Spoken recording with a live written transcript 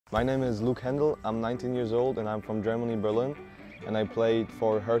My name is Hendel. I'm 19 years old and I'm from Germany, Berlin. And I played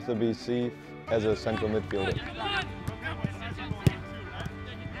for Hertha BC as a central midfielder.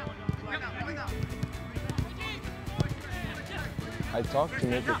 I talked to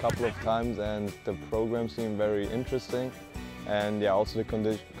Nick a couple of times and the program seemed very interesting. And yeah, also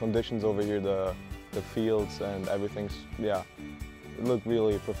the conditions over here, the fields and everything's, yeah, it looked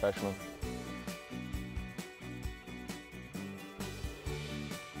really professional.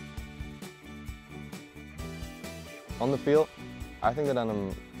 On the field, I think that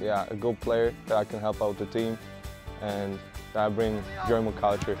I'm a good player, that I can help out the team and that I bring German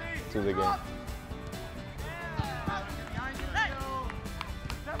culture to the game.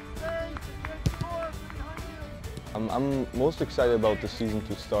 I'm most excited about the season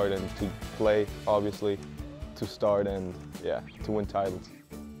to start and to play, obviously, to start and to win titles.